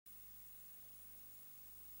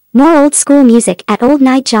More old school music at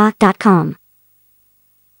oldnightjaw.com.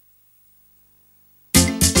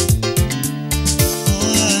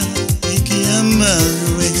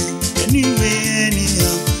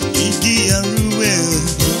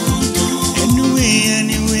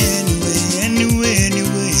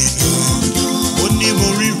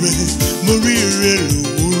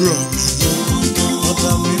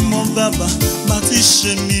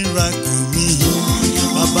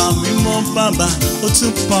 Baba, ó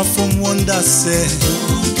tún perform wonder say.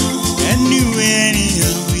 Anywhere,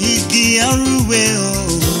 anyhow, igi Aruwe o.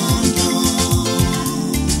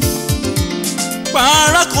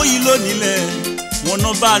 Pàrákò yìí ló nílẹ̀, wọn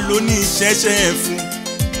náà bá lò ní ìṣẹ́ṣẹ́ fún.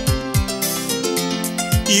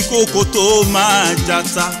 Ìkòkò tó máa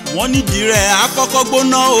jata, wọ́n nídìí rẹ̀ àkọ́kọ́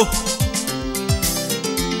gbóná o.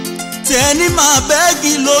 Tẹ́ni máa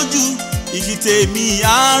bẹ́ẹ̀gì lójú, igi tèmi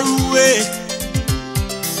Aruwe.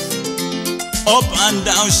 Up and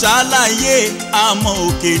down ṣàlàyé àmọ́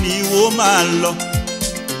òkè ni wó máa lọ.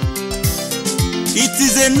 It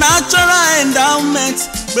is a natural endowment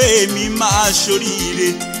pé èmi máa ṣoríire.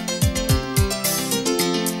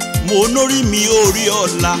 Mo nórí mi orí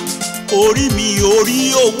ọ̀la, orí mi orí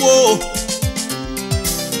owó.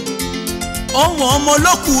 Ọ̀wọ́n ọmọ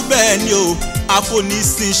ló kù bẹ́ẹ̀ ni o,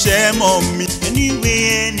 àfonísìnṣẹ́ mọ́ mi. Anyway,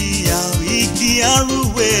 anyhow, igi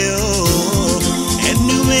Aruwe o.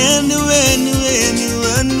 Anyway.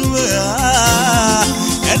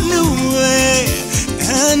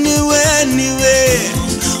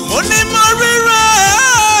 Oni mo rira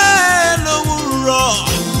lówùúrọ̀.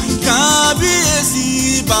 Kábíyèsí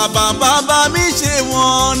bàbá mi ṣe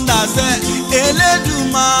wonder say.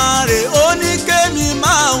 Elédùmarè ó ní kémi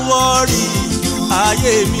máa wọ̀rì.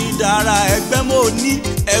 Ayé mi dára ẹgbẹ́ mo ní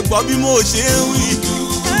ẹgbọ́ bí mo ṣe ń wí.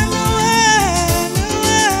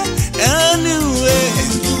 Anyway,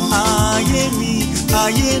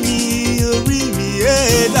 ayé mi orí mi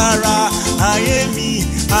dára. Ayé mi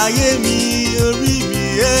orí mi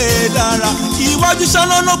dára. Iwájú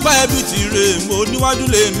ṣálọ́nà pa ẹbí tìrẹ, mo níwájú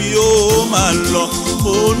lèmi ó máa lọ.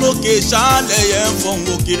 Mo lókè ṣálẹ̀ yẹn fọ̀hún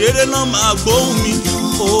òkè rere náà máa gbóhùn mi.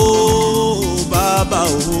 Ó bàbá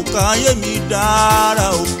ò káyé mi dára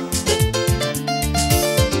o.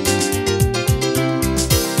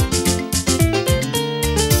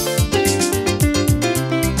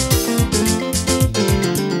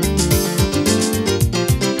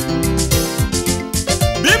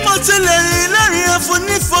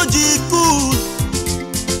 Nífojì ikú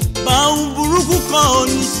báwọn burúkú kan ò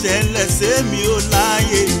ní ṣẹlẹ̀ sẹ́mi ó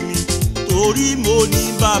láyé mi, torí mo ní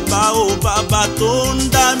bàbá o bàbá tó ń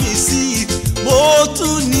dá mi sí, mo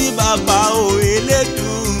tún ní bàbá o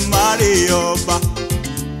Elédùmarè ọba.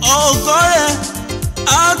 Ògo rẹ̀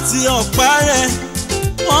àti ọ̀pá rẹ̀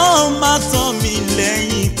wọ́n máa tàn mí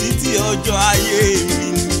lẹ́yìn títí ọjọ́ ayé mi.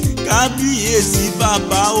 Kábíyèsí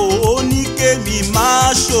bàbá o ó ní kémi máa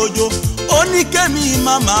ṣojo, ó ní kémi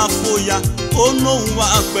má máa fòyà, ó lóun wà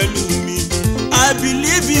pẹ̀lú mi. I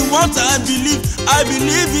believe in what I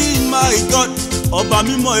believe in my God. Ọba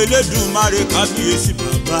mímọ́ Elédùmarè kábíyèsí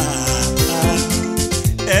bàbá.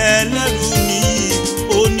 Ẹlẹ́rù nìyí,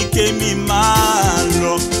 ó ní kémi máa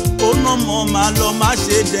lọ, ó lọ́mọ máa lọ má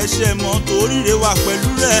ṣe dẹ́ṣẹ̀ mọ́ torí rẹ̀ wà pẹ̀lú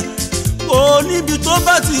rẹ̀. Ó níbi tó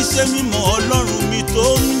bá ti ṣe mímọ́ Ọlọ́run mi tó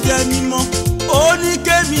ń jẹ́ mímọ́, ó ní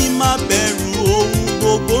kémi má bẹ̀rù ohun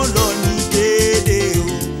gbogbo lọ ní dédé o.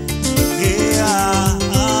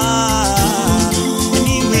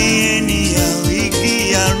 Anyhow, igi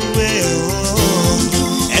Aruwe o.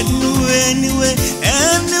 Anyway.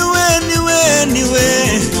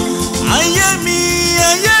 Ayé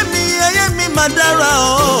mi má dára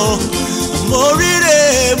o. Mo ríre,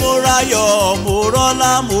 mo rayọ̀, mo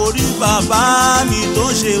rọ́lá, mo rí bàbá mi tó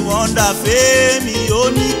ń ṣe wonder Femi, ó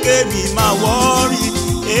ní kémi má wọ́rì.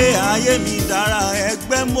 Ayé mi dára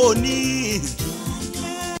ẹgbẹ́ mo ní.